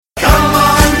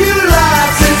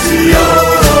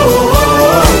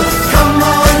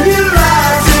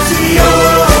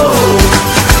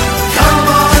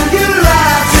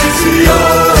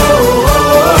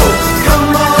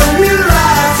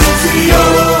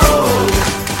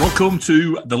Welcome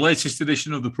to the latest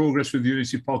edition of the Progress with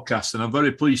Unity podcast. And I'm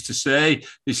very pleased to say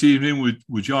this evening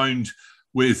we're joined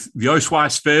with the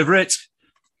Housewife's favourite,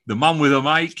 the man with a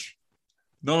mic,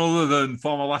 none other than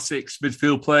former Latics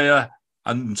midfield player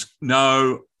and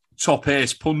now top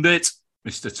ace pundit,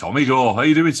 Mr. Tommy Gore. How are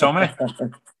you doing, Tommy?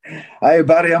 Hi,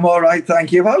 Barry. I'm all right,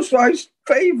 thank you. Housewife's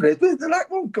favourite? Where did that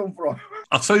one come from?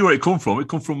 I'll tell you where it come from. It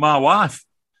come from my wife.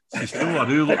 I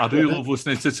do love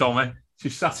listening to Tommy.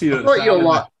 She's sat here.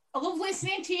 I love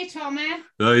listening to you, Tommy.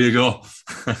 There you go.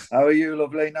 How are you,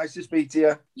 lovely? Nice to speak to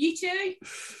you. You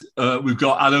too. We've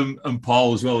got Adam and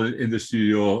Paul as well in the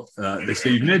studio this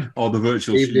evening, or the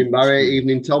virtual evening, studio. Barry.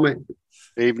 Evening, Tommy.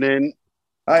 Evening.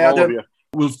 Hi, Adam.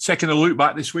 We're taking a look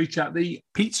back this week at the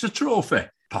Pizza Trophy.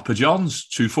 Papa John's,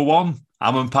 2 for 1.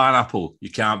 Ham and pineapple.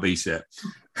 You can't beat it.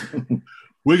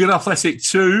 Wigan Athletic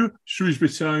 2,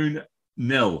 Shrewsbury Town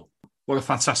 0. What a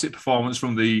fantastic performance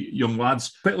from the young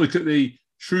lads. Quick look at the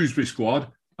Shrewsbury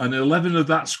squad, and 11 of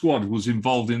that squad was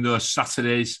involved in their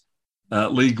Saturday's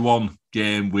League One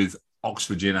game with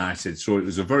Oxford United. So it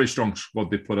was a very strong squad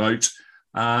they put out.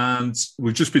 And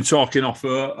we've just been talking off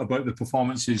about the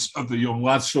performances of the young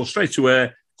lads. So straight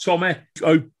away, Tommy,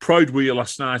 how proud were you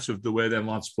last night of the way them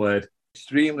lads played?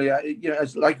 Extremely.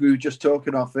 It's like we were just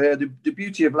talking off air. The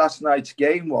beauty of last night's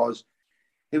game was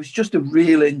it was just a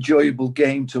real enjoyable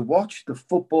game to watch. The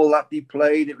football that they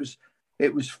played, it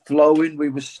was flowing. We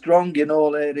were strong in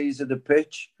all areas of the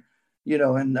pitch,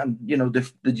 and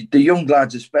the young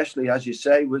lads, especially as you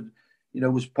say,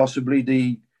 was possibly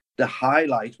the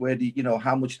highlight where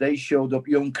how much they showed up.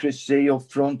 Young Chris C up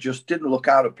front just didn't look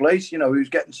out of place. He was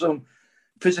getting some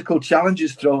physical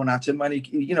challenges thrown at him, and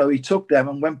he took them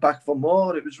and went back for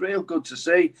more. It was real good to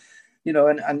see,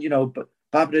 but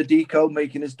Babra Deco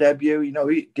making his debut,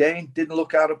 he again didn't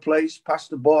look out of place,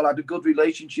 passed the ball, had a good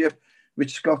relationship with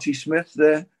Scotty Smith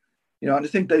there. And I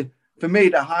think for me,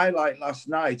 the highlight last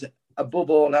night, above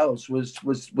all else,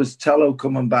 was Tello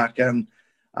coming back and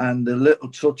the little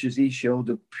touches he showed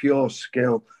of pure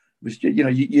skill. It was,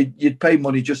 you'd pay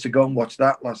money just to go and watch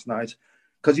that last night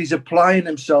because he's applying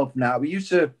himself now. He used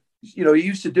to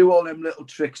do all them little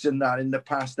tricks in the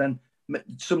past, and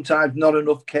sometimes not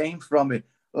enough came from it.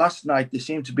 Last night, there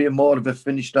seemed to be more of a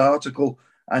finished article,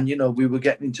 and, we were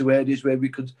getting into areas where we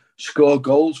could score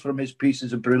goals from his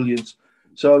pieces of brilliance.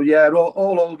 So, yeah,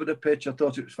 all over the pitch, I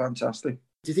thought it was fantastic.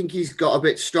 Do you think he's got a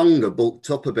bit stronger, bulked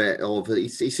up a bit over? He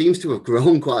seems to have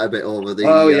grown quite a bit over the.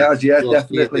 Oh, he has, yeah,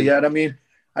 definitely, yeah. I mean,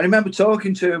 I remember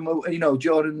talking to him,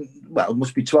 during, it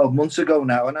must be 12 months ago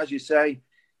now, and as you say,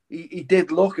 he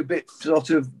did look a bit sort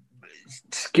of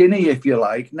skinny, if you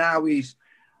like. Now he's,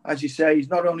 as you say, he's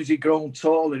not only has he grown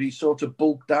taller, he's sort of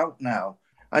bulked out now.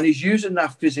 And he's using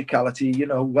that physicality,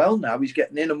 well now. He's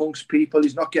getting in amongst people.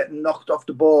 He's not getting knocked off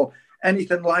the ball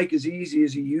anything like as easy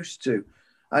as he used to.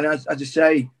 And as I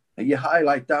say, you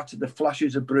highlight that, the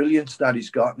flashes of brilliance that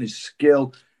he's got and his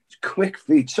skill. His quick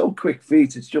feet,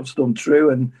 it's just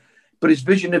untrue. But his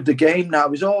vision of the game now,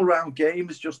 his all-round game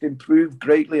has just improved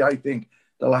greatly, I think,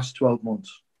 the last 12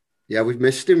 months. Yeah, we've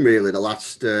missed him really the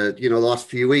last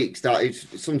few weeks. That is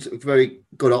some very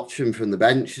good option from the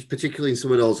bench, particularly in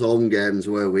some of those home games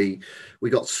where we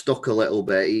got stuck a little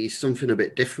bit. He's something a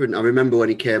bit different. I remember when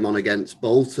he came on against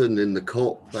Bolton in the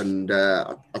Cup, and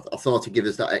I thought he'd give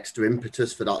us that extra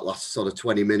impetus for that last sort of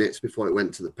 20 minutes before it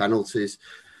went to the penalties.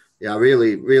 Yeah, I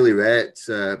really, really rate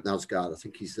Nausgaard. I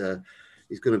think he's going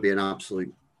to be an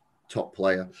absolute top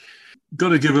player. Got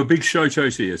to give a big shout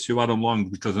out here to Adam Long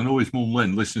because I know his mum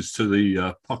Lynn listens to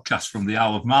the podcast from the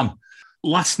Isle of Man.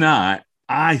 Last night,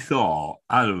 I thought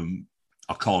Adam,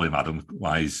 I'll call him Adam,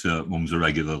 why his mum's a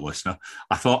regular listener.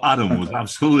 I thought Adam was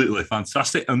absolutely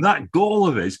fantastic. And that goal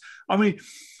of his, I mean,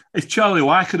 if Charlie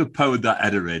White could have powered that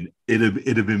header in,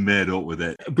 it'd have been made up with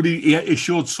it. But he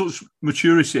showed such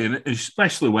maturity, and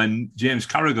especially when James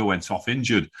Carragher went off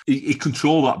injured. He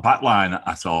controlled that back line,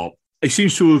 I thought. He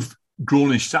seems to have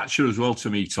grown in stature as well to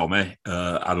me, Tommy,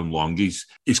 Adam Long. He's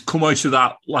come out of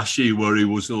that last year where he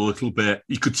was a little bit,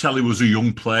 you could tell he was a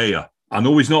young player. I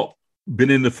know he's not been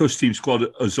in the first team squad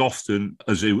as often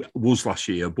as he was last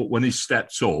year, but when he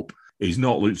stepped up, he's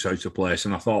not looked out of place.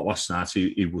 And I thought last night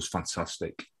he was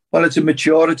fantastic. Well, it's a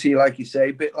maturity, like you say,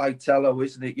 a bit like Tello,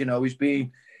 isn't it?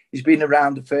 He's been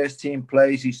around the first team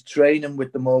players. He's training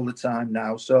with them all the time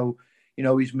now. So,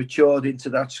 he's matured into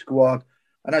that squad.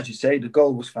 And as you say, the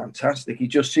goal was fantastic. He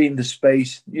just seen the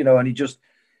space, and he just,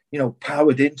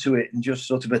 powered into it and just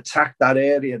sort of attacked that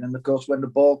area. And then, of course, when the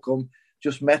ball come,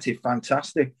 just met it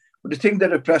fantastic. But the thing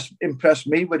that impressed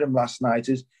me with him last night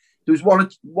is there was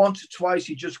once or twice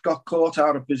he just got caught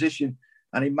out of position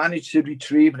and he managed to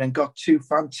retrieve it and got two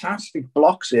fantastic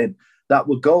blocks in that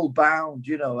were goal bound,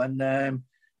 and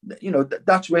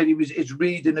that's where his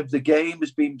reading of the game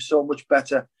has been so much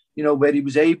better, where he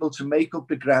was able to make up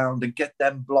the ground and get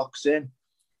them blocks in.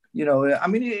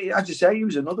 As you say, he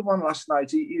was another one last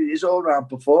night. His all-round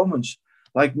performance,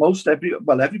 like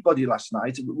everybody last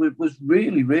night, was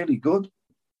really, really good.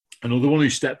 Another one who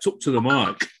stepped up to the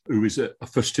mark, who is a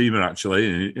first-teamer,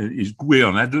 actually, is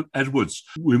Gwion Edwards.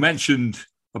 We mentioned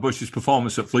about his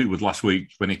performance at Fleetwood last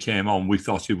week when he came on. We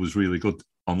thought he was really good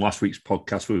on last week's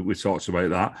podcast. We talked about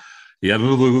that. He had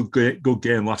another good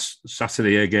game last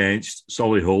Saturday against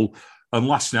Solihull. And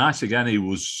last night, again, he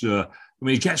was...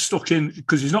 he gets stuck in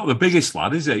because he's not the biggest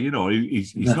lad, is he?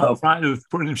 He's not frightened of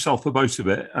putting himself about a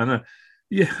bit. And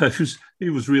he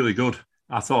was really good.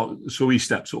 I thought so. He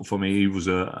steps up for me. He was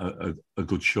a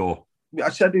good show. I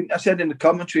said in the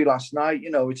commentary last night,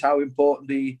 it's how important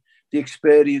the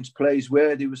experienced players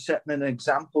were. They were setting an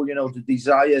example. The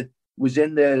desire was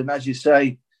in there, and as you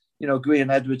say,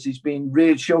 Gwion Edwards, he's been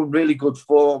shown really good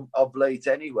form of late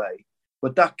anyway.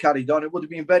 But that carried on. It would have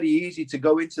been very easy to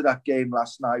go into that game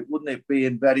last night, wouldn't it?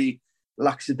 Being very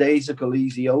lackadaisical,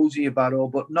 easy about all,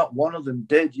 but not one of them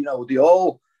did. They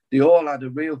all had a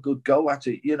real good go at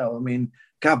it.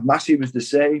 Gav Massey was the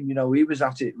same. He was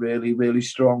at it really, really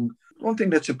strong. One thing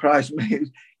that surprised me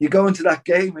is you go into that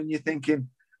game and you're thinking,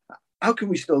 how can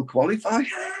we still qualify?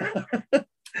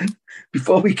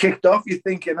 Before we kicked off, you're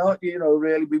thinking,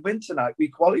 really, we win tonight, we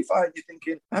qualified. You're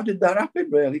thinking, how did that happen,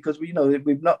 really? Because we've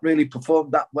not really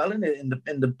performed that well in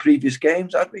the previous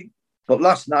games, had we? But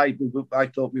last night, I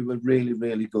thought we were really,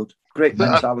 really good. Great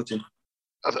mentality.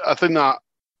 I think that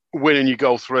winning you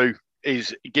go through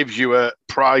gives you a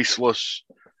priceless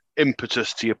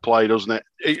impetus to your play, doesn't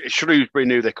it? Shrewsbury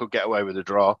knew they could get away with a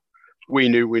draw. We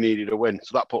knew we needed a win,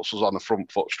 so that puts us on the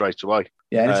front foot straight away.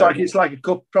 Yeah, it's like a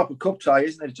proper cup tie,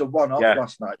 isn't it? It's a one-off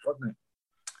last night, wasn't it?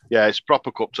 Yeah, it's proper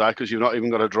cup tie because you've not even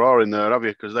got a draw in there, have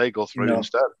you? Because they go through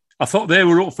instead. I thought they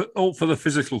were up for the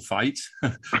physical fight.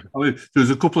 There was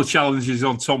a couple of challenges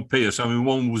on Tom Pearce.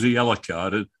 One was a yellow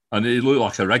card, and it looked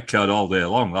like a red card all day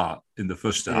long. That in the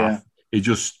first half, he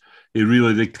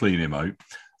really did clean him out.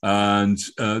 And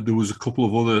there was a couple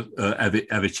of other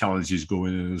heavy challenges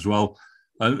going in as well.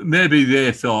 And maybe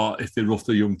they thought if they rough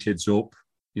the young kids up,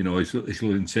 it'll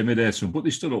intimidate them. But they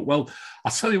stood up well.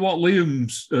 I tell you what,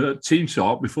 Liam's team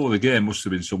talk before the game must have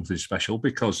been something special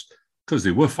because they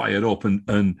were fired up.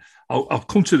 And I'll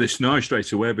come to this now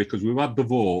straight away because we've had the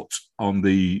vote on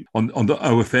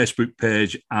our Facebook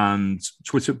page and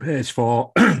Twitter page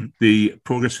for the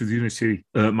Progress with Unity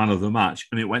Man of the Match,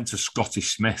 and it went to Scotty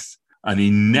Smith.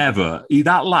 And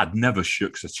that lad never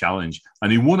shirks a challenge,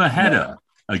 and he won a header. Yeah.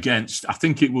 Against, I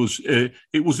think it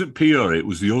wasn't Pierre, it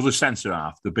was the other centre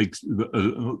half, the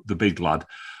big lad,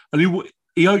 and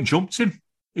he outjumped him.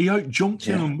 He outjumped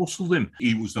him and muscled him.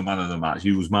 He was the man of the match.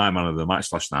 He was my man of the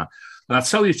match last night. And I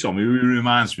tell you, Tommy, he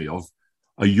reminds me of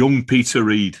a young Peter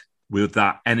Reid with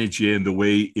that energy and the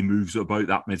way he moves about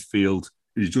that midfield.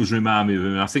 He does remind me of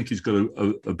him. I think he's got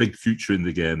a big future in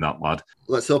the game, that lad.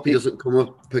 Let's hope he doesn't come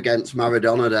up against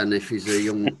Maradona then if he's a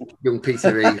young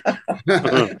Peter Reid.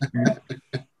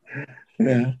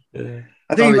 Yeah.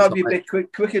 I think he might be a bit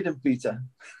quicker than Peter.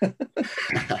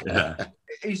 Yeah.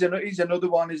 He's another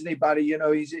one, isn't he, Barry?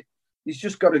 He's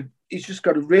just got a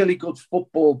really good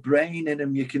football brain in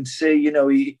him. You can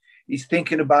see, he's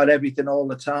thinking about everything all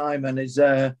the time, and his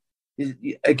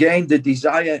again the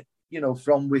desire,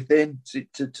 from within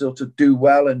to sort of do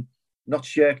well and not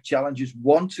shirk challenges,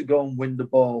 want to go and win the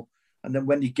ball. And then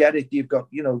when you get it, you've got,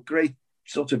 great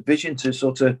sort of vision to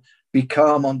sort of be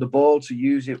calm on the ball, to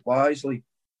use it wisely.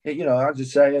 As I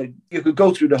say, you could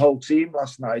go through the whole team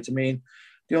last night. The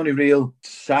only real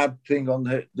sad thing on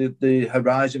the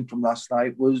horizon from last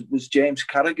night was James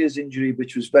Carragher's injury,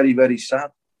 which was very, very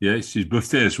sad. Yeah, it's his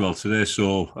birthday as well today,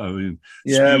 so we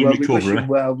wish him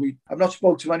well. I've not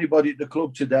spoken to anybody at the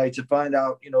club today to find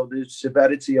out, the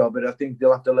severity of it. I think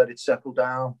they'll have to let it settle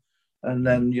down, and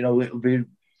then it'll be,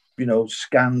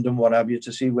 scanned and what have you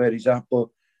to see where he's at. But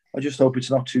I just hope it's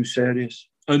not too serious.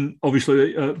 And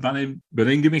obviously,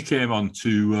 Beningame came on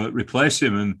to replace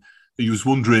him, and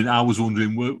I was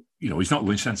wondering, he's not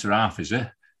going centre half, is he?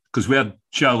 Because we had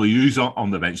Charlie Hughes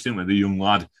on the bench, didn't we? The young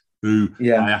lad who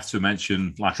I have to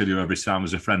mention, like I do every time,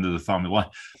 as a friend of the family.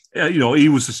 He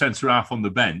was the centre half on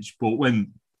the bench, but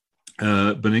when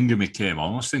Beningame came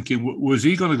on, I was thinking, was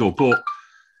he going to go? But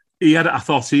I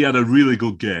thought he had a really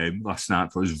good game last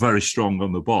night. He was very strong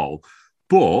on the ball.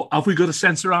 But have we got a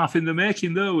centre half in the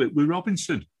making, though, with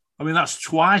Robinson? That's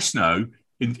twice now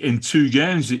in 2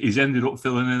 games he's ended up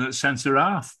filling in at centre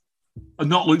half and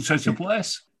not looked out of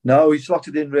place. No, he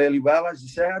slotted in really well. As you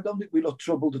say, I don't think we looked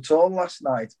troubled at all last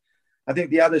night. I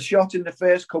think they had a shot in the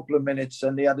first couple of minutes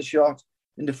and they had a shot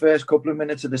in the first couple of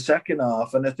minutes of the second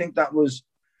half. And I think that was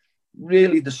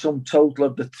really the sum total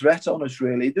of the threat on us,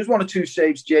 really. There's one or two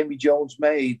saves Jamie Jones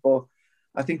made, but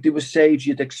I think there were saves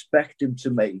you'd expect him to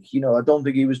make. You know, I don't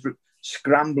think he was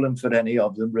scrambling for any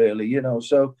of them, really, you know.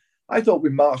 So I thought we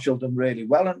marshalled them really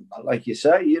well. And like you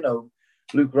say, you know,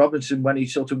 Luke Robinson, when he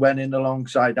sort of went in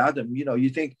alongside Adam, you know, you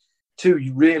think two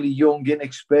really young,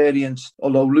 inexperienced,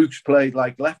 although Luke's played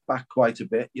like left back quite a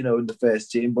bit, you know, in the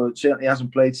first team, but certainly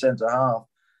hasn't played centre half.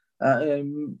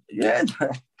 Yeah,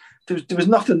 there was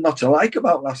nothing not to like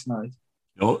about last night.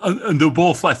 You know, and they're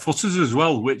both left footers as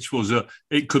well, which was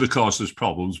it could have caused us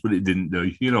problems, but it didn't do.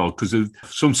 You know, because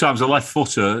sometimes a left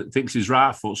footer thinks his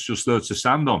right foot's just there to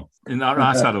stand on. Isn't that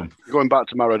right, Adam? You're going back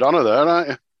to Maradona there, aren't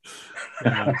you?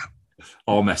 Yeah.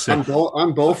 Or Messi.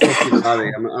 I'm both footed,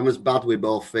 Barry. I'm as bad with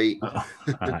both feet.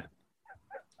 Right.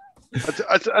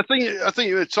 I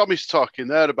think Tommy's talking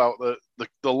there about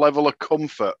the level of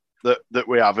comfort that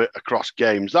we have it across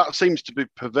games. That seems to be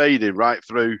pervaded right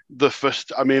through the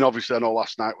first. I mean, obviously, I know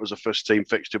last night was a first team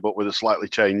fixture, but with a slightly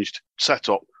changed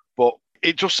setup. But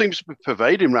it just seems to be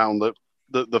pervading around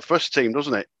the first team,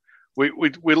 doesn't it?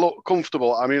 We look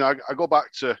comfortable. I mean, I go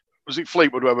back to, was it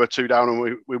Fleetwood where we were 2 down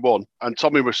and we won? And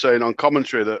Tommy was saying on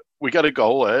commentary that we get a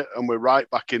goal here and we're right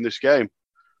back in this game.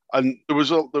 And there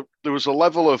was a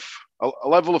level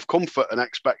of comfort and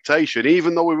expectation,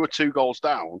 even though we were 2 goals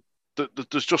down.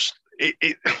 There's just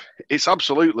it's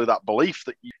absolutely that belief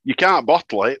that you can't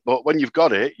bottle it, but when you've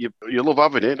got it, you love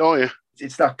having it, don't you?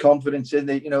 It's that confidence in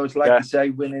it. You know, it's like you say,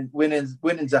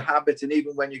 winning's a habit, and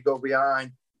even when you go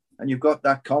behind and you've got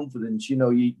that confidence, you know,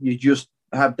 you just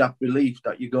have that belief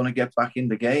that you're going to get back in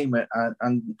the game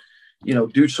and you know,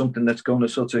 do something that's going to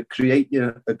sort of create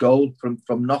you a goal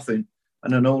from nothing.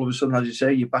 And then all of a sudden, as you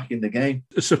say, you're back in the game.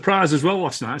 A surprise as well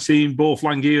last night, seeing both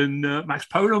Lange and Max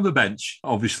Power on the bench.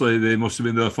 Obviously, they must have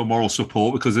been there for moral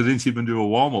support because they didn't even do a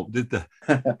warm-up, did they?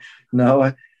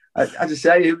 No, as I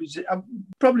say,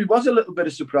 probably was a little bit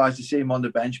of surprise to see him on the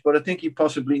bench, but I think he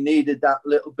possibly needed that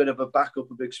little bit of a backup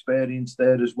of experience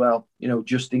there as well, you know,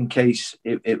 just in case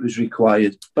it was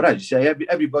required. But as you say,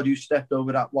 everybody who stepped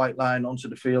over that white line onto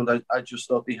the field, I just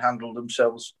thought they handled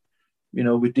themselves, you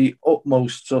know, with the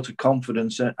utmost sort of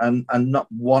confidence, and not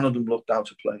one of them looked out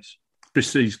of place.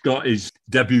 Christie's got his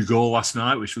debut goal last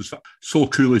night, which was so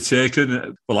coolly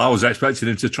taken. Well, I was expecting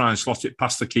him to try and slot it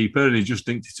past the keeper, and he just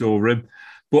dinked it over him.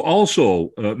 But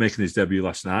also making his debut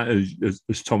last night,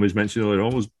 as Tommy's mentioned earlier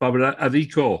on, was Baba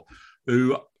Adiko,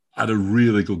 who had a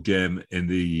really good game in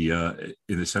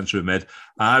the centre of mid.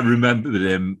 I remembered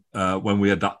him when we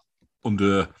had that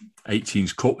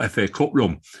under-18s Cup, FA Cup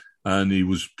run, and he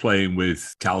was playing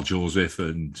with Carl Joseph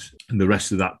and the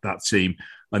rest of that team.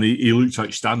 And he looked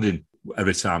outstanding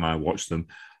every time I watched them.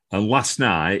 And last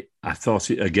night, I thought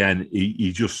he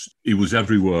was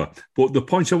everywhere. But the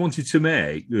point I wanted to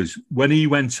make was when he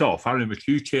went off, Harry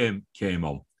McHugh came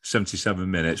on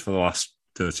 77 minutes for the last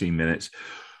 13 minutes.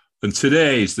 And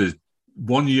today is the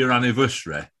 1-year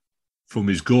anniversary from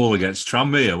his goal against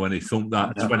Tranmere when he thumped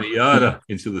that 20-yarder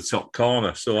into the top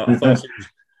corner. So I thought it was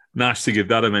nice to give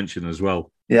that a mention as well.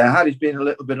 Yeah, Harry's been a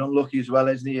little bit unlucky as well,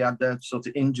 hasn't he? He had that sort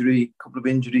of couple of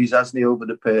injuries, hasn't he, over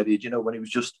the period, you know, when he was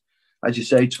just, as you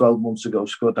say, 12 months ago,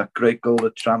 scored that great goal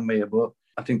at Tranmere. But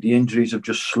I think the injuries have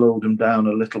just slowed him down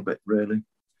a little bit, really.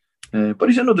 But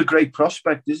he's another great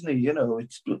prospect, isn't he? You know,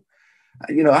 it's,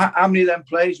 you know, how many of them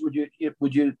plays would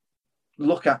you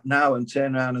look at now and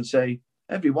turn around and say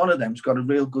every one of them's got a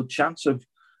real good chance of,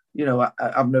 you know,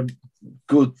 having a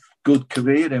good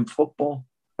career in football?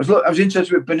 I was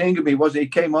interested with Beningame, wasn't he? He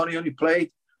came on, he only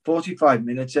played 45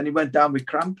 minutes and he went down with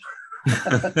cramp.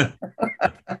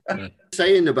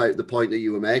 Saying about the point that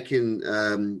you were making,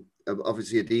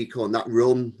 obviously Adiko and that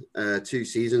run 2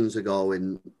 seasons ago,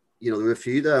 and you know there were a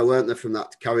few there, weren't there, from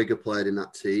that Carragher played in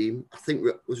that team. I think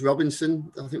was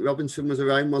Robinson. I think Robinson was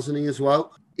around, wasn't he, as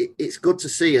well? It's good to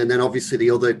see, and then obviously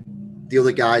the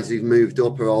other guys who've moved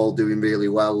up are all doing really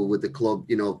well with the club.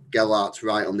 You know, Gelhart's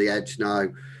right on the edge now.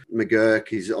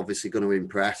 McGurk is obviously going to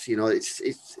impress. You know,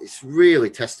 it's really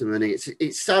testimony.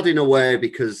 It's sad in a way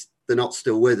because they're not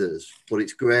still with us, but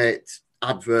it's great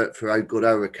advert for how good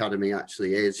our academy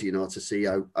actually is, you know, to see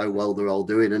how well they're all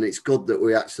doing. And it's good that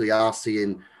we actually are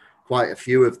seeing quite a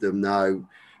few of them now,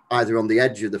 either on the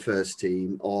edge of the first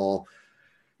team or,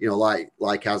 you know,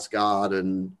 like Asgard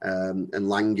and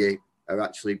Lange are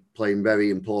actually playing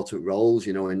very important roles,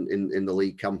 you know, in the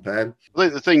league campaign. I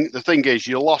think the thing is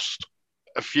you lost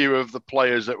a few of the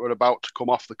players that were about to come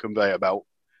off the conveyor belt,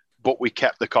 but we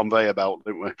kept the conveyor belt,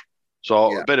 didn't we?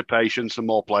 So a bit of patience and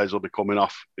more players will be coming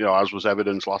off, as was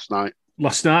evidence last night.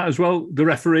 Last night as well, the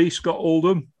referee, Scott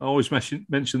Oldham, I always mention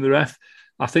the ref.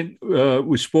 I think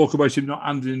we spoke about him not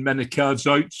handing many cards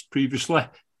out previously.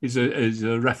 He's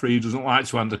a referee who doesn't like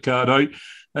to hand a card out,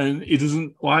 and he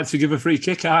doesn't like to give a free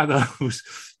kick either.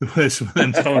 The way some of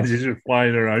them challenges are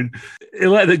flying around. He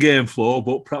let the game flow,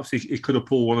 but perhaps he could have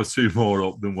pulled one or two more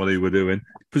up than what he were doing.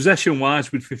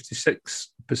 Possession-wise, with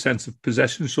 56% of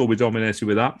possession, so we dominated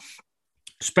with that.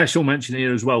 Special mention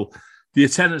here as well. The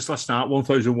attendance last night,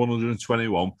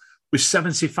 1,121, with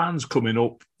 70 fans coming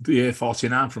up the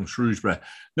A49 from Shrewsbury.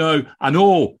 Now, I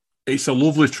know it's a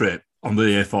lovely trip on the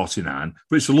A49,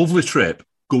 but it's a lovely trip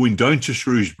going down to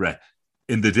Shrewsbury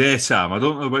in the daytime. I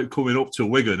don't know about coming up to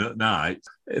Wigan at night.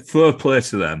 Fair play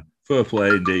to them. Fair play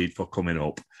indeed for coming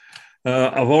up.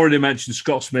 I've already mentioned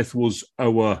Scott Smith was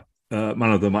our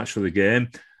man of the match for the game.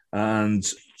 And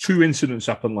two incidents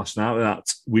happened last night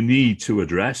that we need to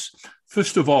address.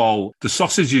 First of all, the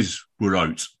sausages were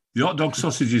out. The hot dog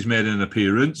sausages made an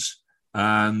appearance.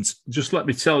 And just let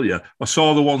me tell you, I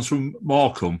saw the ones from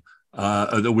Morecambe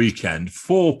at the weekend.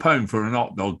 £4 for an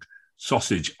hot dog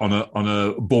sausage on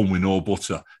a bun with no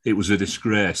butter. It was a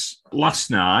disgrace. Last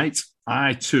night,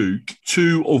 I took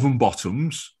 2 oven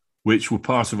bottoms, which were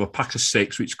part of a pack of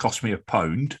 6, which cost me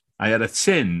 £1. I had a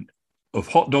tin of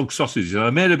hot dog sausages. And I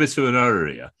made a bit of an error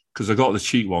here because I got the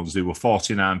cheap ones. They were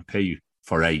 49p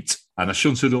for 8. And I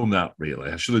shouldn't have done that,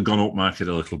 really. I should have gone up market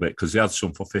a little bit because they had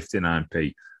some for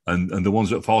 59p. And the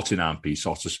ones at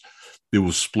 49p, there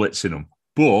was splits in them.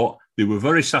 But they were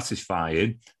very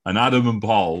satisfying. And Adam and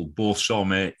Paul both saw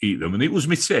me eat them. And it was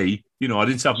my tea. I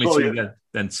didn't have my tea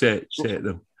then take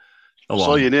them.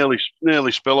 So you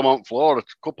nearly spill them on the floor a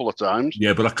couple of times.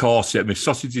 Yeah, but I caught it. My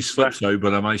sausages slipped out,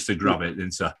 but I managed to grab it,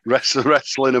 didn't I?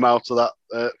 Wrestling them out of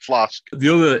that flask.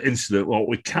 The other incident, what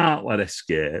we can't let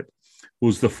escape,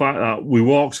 was the fact that we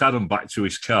walked Adam back to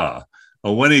his car.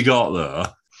 And when he got there,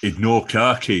 he'd no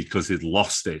car key because he'd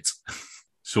lost it.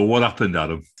 So what happened,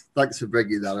 Adam? Thanks for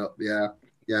bringing that up, yeah.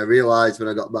 Yeah, I realised when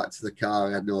I got back to the car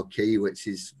I had no key, which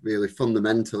is really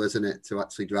fundamental, isn't it, to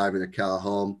actually driving a car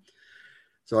home.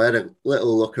 So I had a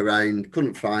little look around,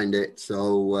 couldn't find it.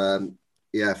 So,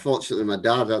 fortunately my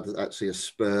dad had actually a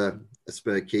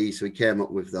spare key, so he came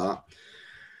up with that.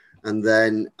 And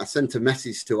then I sent a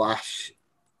message to Ash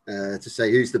to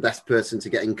say who's the best person to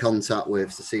get in contact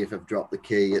with to see if I've dropped the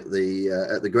key at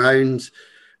the grounds.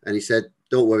 And he said,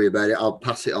 don't worry about it. I'll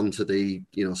pass it on to the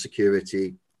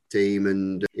security team.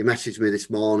 And he messaged me this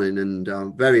morning, and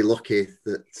I'm very lucky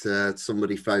that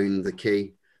somebody found the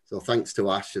key. So thanks to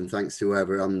Ash and thanks to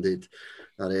whoever handed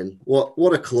that in.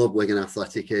 What a club Wigan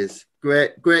Athletic is.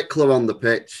 Great club on the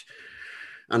pitch.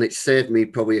 And it saved me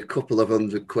probably a couple of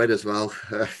 £100 as well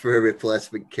for a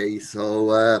replacement key.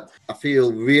 So I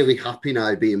feel really happy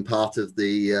now being part of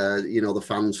the the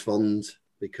fans fund,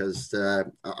 because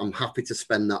I'm happy to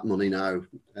spend that money now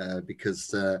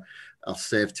because I've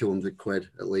saved £200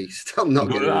 at least. I'm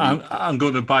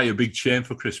going to buy a big chain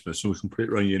for Christmas so we can put it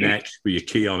around your neck with your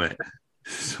key on it,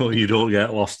 so you don't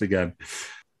get lost again.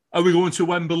 Are we going to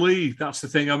Wembley? That's the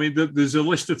thing. I mean, there's a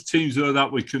list of teams there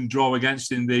that we can draw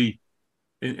against in the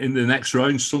next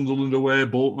round. Sunderland away,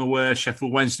 Bolton away,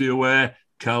 Sheffield Wednesday away,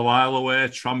 Carlisle away,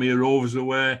 Tranmere Rovers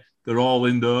away. They're all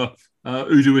in there.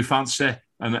 Who do we fancy?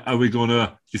 And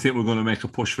do you think we're going to make a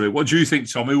push for it? What do you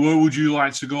think, Tommy? Where would you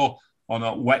like to go on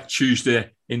a wet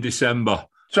Tuesday in December?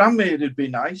 Tranmere would be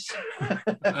nice.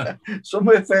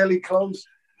 Somewhere fairly close.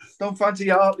 Don't fancy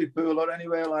Hartlepool or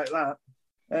anywhere like that.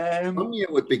 Tranmere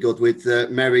would be good with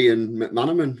Merry and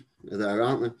McManaman there,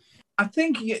 aren't they? I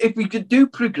think if we could do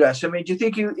progress, I mean, do you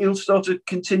think he'll sort of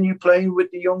continue playing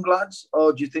with the young lads,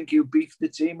 or do you think he'll beef the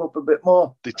team up a bit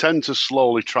more? They tend to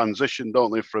slowly transition,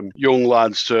 don't they, from young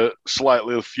lads to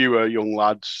slightly fewer young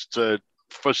lads to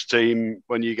first team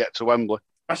when you get to Wembley.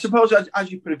 I suppose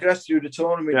as you progress through the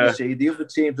tournament, you see, the other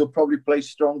teams will probably play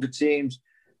stronger teams.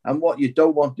 And what you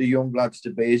don't want the young lads to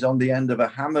be is on the end of a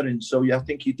hammering. So I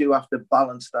think you do have to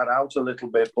balance that out a little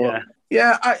bit. But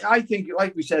I think,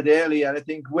 like we said earlier, I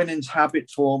think winning's habit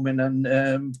forming,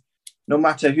 and no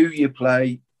matter who you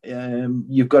play,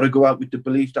 you've got to go out with the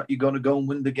belief that you're going to go and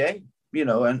win the game.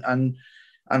 And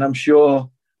I'm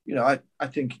sure, I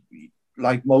think,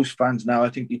 like most fans now, I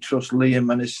think they trust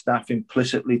Liam and his staff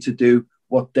implicitly to do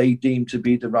what they deem to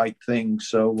be the right thing.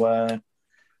 So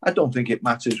I don't think it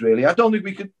matters really. I don't think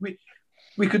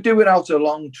we could do without a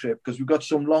long trip, because we've got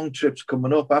some long trips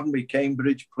coming up, haven't we?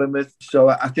 Cambridge, Plymouth. So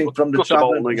I think from the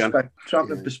travelling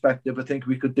perspective, I think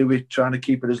we could do it trying to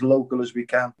keep it as local as we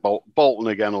can. Bolton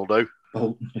again will do.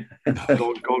 Bolton.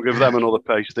 Go give them another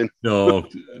pasting. No,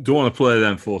 don't want to play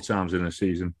them 4 times in a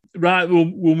season. Right, we'll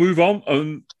move on,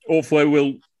 and hopefully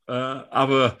we'll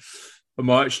have a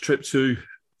March trip to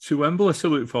Wembley to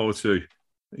look forward to.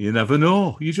 You never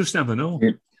know. You just never know.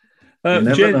 You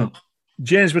never know.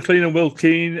 James McLean and Will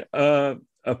Keane are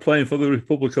playing for the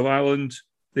Republic of Ireland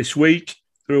this week.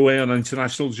 They're away on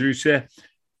international duty.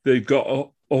 They've got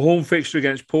a home fixture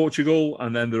against Portugal,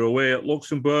 and then they're away at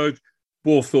Luxembourg.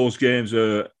 Both those games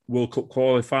are World Cup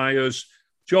qualifiers.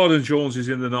 Jordan Jones is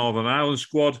in the Northern Ireland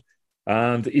squad,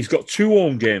 and he's got 2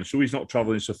 home games, so he's not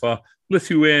travelling so far.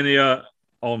 Lithuania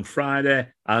on Friday,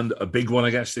 and a big one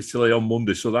against Italy on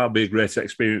Monday, so that'll be a great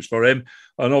experience for him.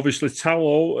 And obviously,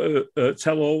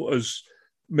 Tello has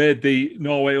made the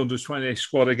Norway under-20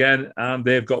 squad again, and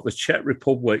they've got the Czech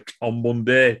Republic on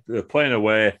Monday. They're playing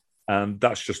away, and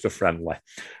that's just a friendly.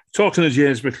 Talking to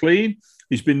James McLean,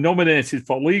 he's been nominated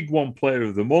for League One Player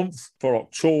of the Month for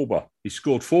October. He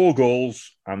scored 4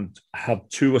 goals and had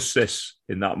 2 assists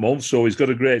in that month, so he's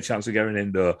got a great chance of getting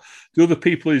in there. The other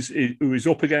people who he's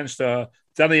up against are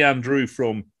Danny Andrew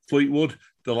from Fleetwood,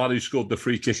 the lad who scored the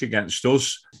free kick against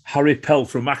us, Harry Pell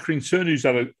from Accrington, who's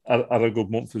had a good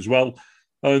month as well,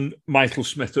 and Michael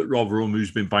Smith at Rotherham,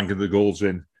 who's been banging the goals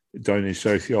in down in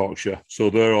South Yorkshire. So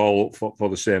they're all up for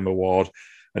the same award.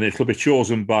 And it'll be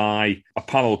chosen by a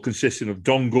panel consisting of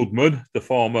Don Goodman, the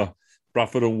former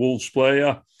Bradford and Wolves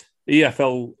player,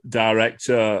 EFL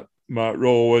director Mark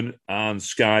Rowan, and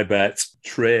Sky Bet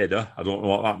trader, I don't know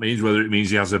what that means, whether it means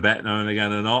he has a bet now and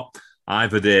again or not,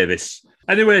 Ivor Davis.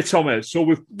 Anyway, Tommy, so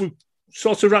we've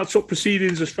sort of wrapped up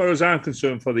proceedings as far as I'm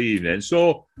concerned for the evening.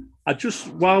 So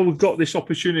while we've got this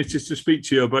opportunity to speak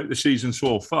to you about the season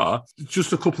so far,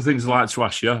 just a couple of things I'd like to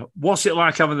ask you. What's it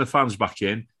like having the fans back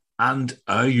in, and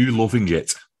are you loving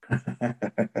it?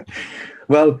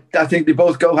 Well, I think they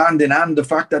both go hand in hand. The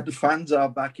fact that the fans are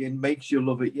back in makes you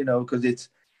love it, because it's,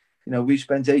 we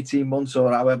spent 18 months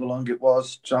or however long it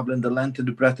was travelling the length and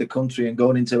the breadth of country and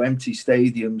going into empty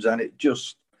stadiums, and it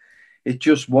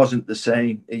just wasn't the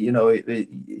same.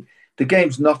 The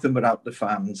game's nothing without the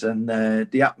fans, and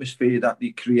the atmosphere that they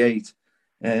create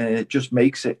just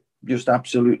makes it, just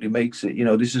absolutely makes it.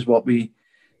 This is what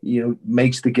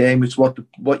makes the game. It's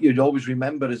what you'd always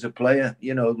remember as a player,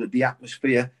 the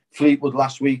atmosphere. Fleetwood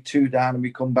last week, 2 down, and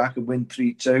we come back and win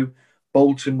 3-2.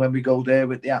 Bolton, when we go there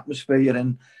with the atmosphere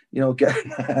and,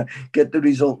 get the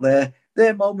result there.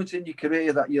 They're moments in your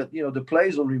career that the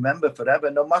players will remember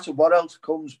forever. No matter what else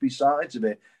comes besides of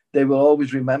it, they will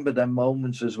always remember them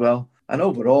moments as well. And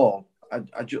overall,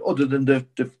 other than the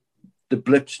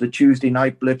blips, the Tuesday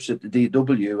night blips at the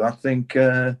DW, I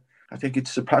think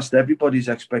it's surpassed everybody's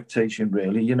expectation,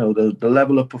 really. The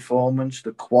level of performance,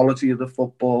 the quality of the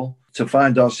football, to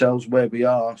find ourselves where we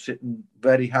are, sitting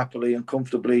very happily and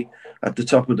comfortably at the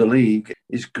top of the league,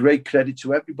 is great credit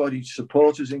to everybody,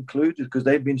 supporters included, because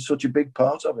they've been such a big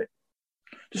part of it.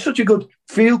 There's such a good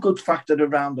feel-good factor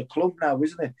around the club now,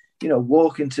 isn't it?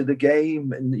 Walking to the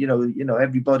game and,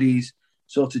 everybody's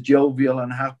sort of jovial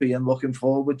and happy and looking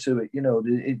forward to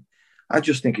it. I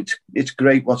just think it's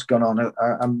great what's gone on.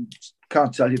 I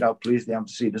can't tell you how pleased I am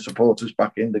to see the supporters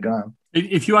back in the ground.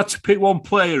 If you had to pick one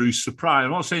player who's surprised,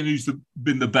 I'm not saying who's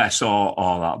been the best or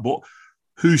that, but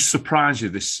who's surprised you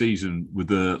this season with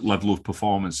the level of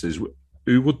performances,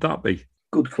 who would that be?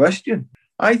 Good question.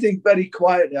 I think very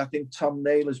quietly, Tom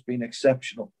Naylor's been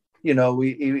exceptional. He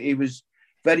was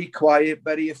very quiet,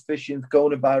 very efficient,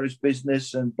 going about his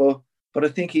business, but I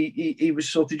think he was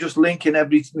sort of just linking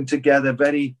everything together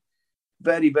very,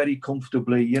 very, very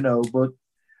comfortably, But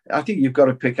I think you've got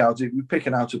to pick out. If you're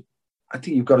picking out, I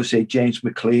think you've got to say James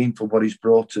McLean for what he's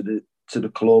brought to the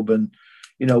club, and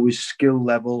his skill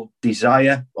level,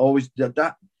 desire, always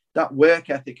that work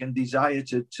ethic and desire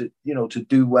to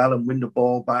do well and win the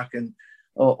ball back and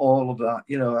all of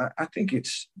that. I think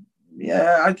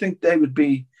I think they would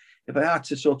be, if I had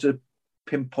to sort of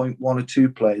pinpoint 1 or 2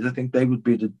 players, I think they would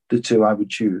be the 2 I would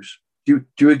choose. Do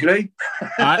you agree?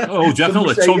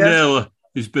 Definitely. Tom Naylor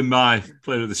has been my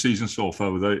player of the season so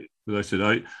far, without a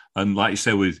doubt. And like you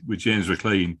say, with James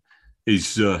McLean,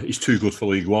 he's too good for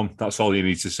League One. That's all you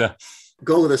need to say.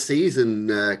 Goal of the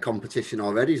season competition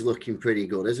already is looking pretty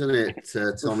good, isn't it,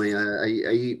 Tommy? Are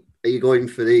you going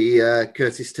for the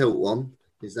Curtis Tilt one?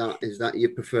 Is that your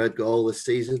preferred goal this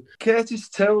season? Curtis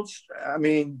Tilt,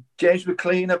 James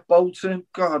McLean at Bolton.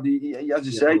 God, as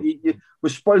I say, you were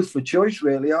spoiled for choice,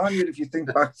 really, aren't you? If you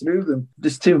think back through them,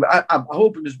 there's 2. I'm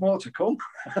hoping there's more to come.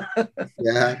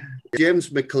 Yeah,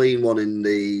 James McLean won in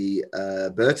the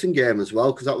Burton game as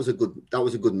well, because that was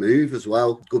a good move as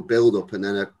well. Good build up, and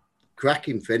then a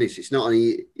cracking finish. It's not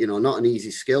not an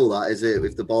easy skill, that is it?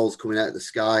 If the ball's coming out of the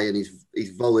sky and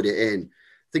he's volleyed it in.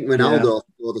 I think Ronaldo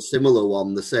scored a similar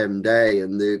one the same day,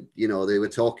 and they were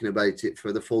talking about it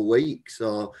for the full week.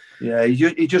 So yeah,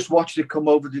 he just watched it come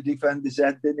over the defender's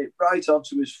head, didn't it? Right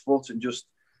onto his foot and just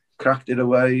cracked it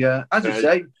away. As you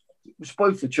say, it was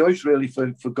spoiled for choice really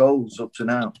for goals up to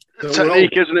now.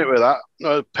 Technique, isn't it, with that?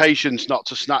 No, patience not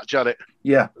to snatch at it.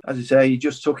 Yeah, as I say, he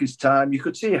just took his time. You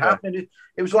could see it happening.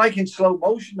 It was like in slow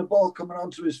motion, the ball coming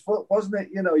onto his foot, wasn't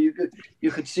it?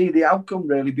 You could see the outcome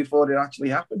really before it actually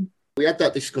happened. We had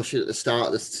that discussion at the start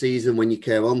of the season when you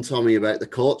came on, Tommy, about the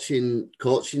coaching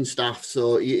staff.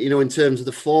 So, in terms of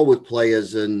the forward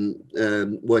players and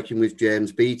working with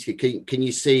James Beattie, can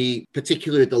you see,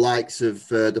 particularly the likes of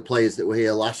the players that were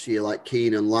here last year, like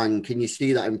Keane and Lang, can you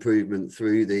see that improvement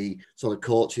through the sort of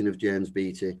coaching of James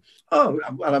Beattie? Oh,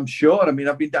 well, I'm sure. I mean,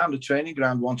 I've been down the training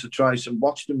ground once or twice and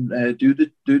watched them do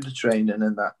the training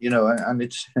and that, and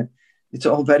it's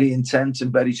all very intense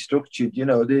and very structured,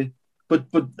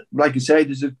 But like I say,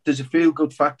 there's a feel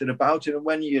good factor about it, and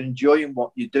when you're enjoying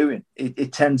what you're doing,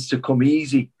 it tends to come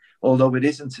easy. Although it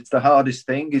isn't, it's the hardest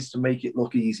thing is to make it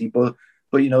look easy. But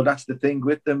that's the thing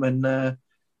with them, and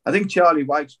I think Charlie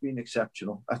White's been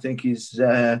exceptional. I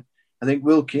think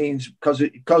Will Keane's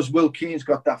because Will Keane's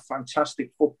got that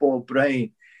fantastic football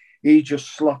brain. He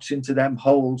just slots into them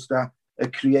holes that are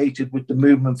created with the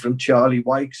movement from Charlie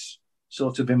White's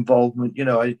sort of involvement.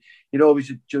 You'd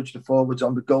always judge the forwards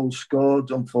on the goals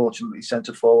scored, unfortunately,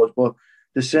 centre forwards, but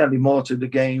there's certainly more to the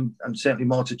game and certainly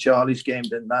more to Charlie's game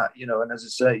than that, and as I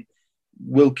say,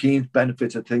 Will Keane's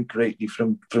benefit, I think, greatly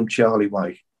from Charlie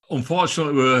White.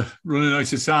 Unfortunately, we're running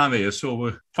out of time here,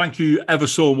 so thank you ever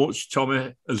so much,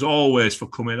 Tommy, as always, for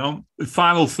coming on. A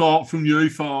final thought from you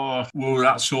for where we're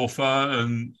at so far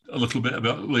and a little bit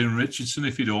about Leam Richardson,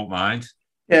 if you don't mind.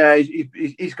 Yeah,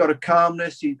 he's got a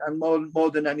calmness, and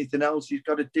more than anything else, he's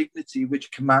got a dignity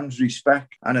which commands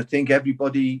respect. And I think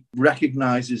everybody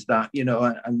recognises that,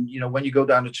 and when you go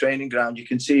down the training ground, you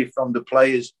can see it from the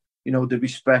players, the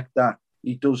respect that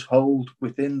he does hold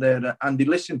within there. And they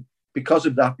listen, because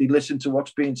of that, they listen to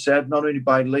what's being said, not only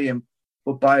by Liam,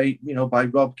 but by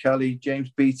Rob Kelly, James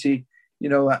Beattie,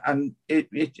 and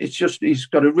it's just, he's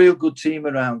got a real good team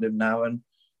around him now. And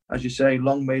as you say,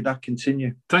 long may that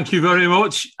continue. Thank you very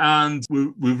much. And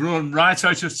we've run right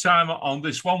out of time on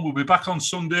this one. We'll be back on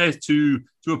Sunday to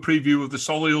do a preview of the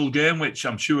Solihull game, which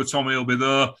I'm sure Tommy will be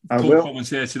there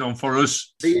commentating on for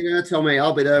us. See you there, Tommy.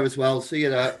 I'll be there as well. See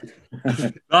you there.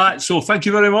 Right, so thank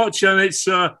you very much. And it's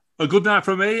a good night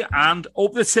from me. And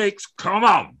up the ticks. Come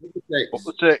on. Up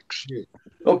the ticks.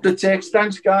 Up the ticks.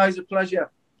 Thanks, guys. A pleasure.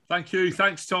 Thank you.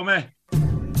 Thanks, Tommy.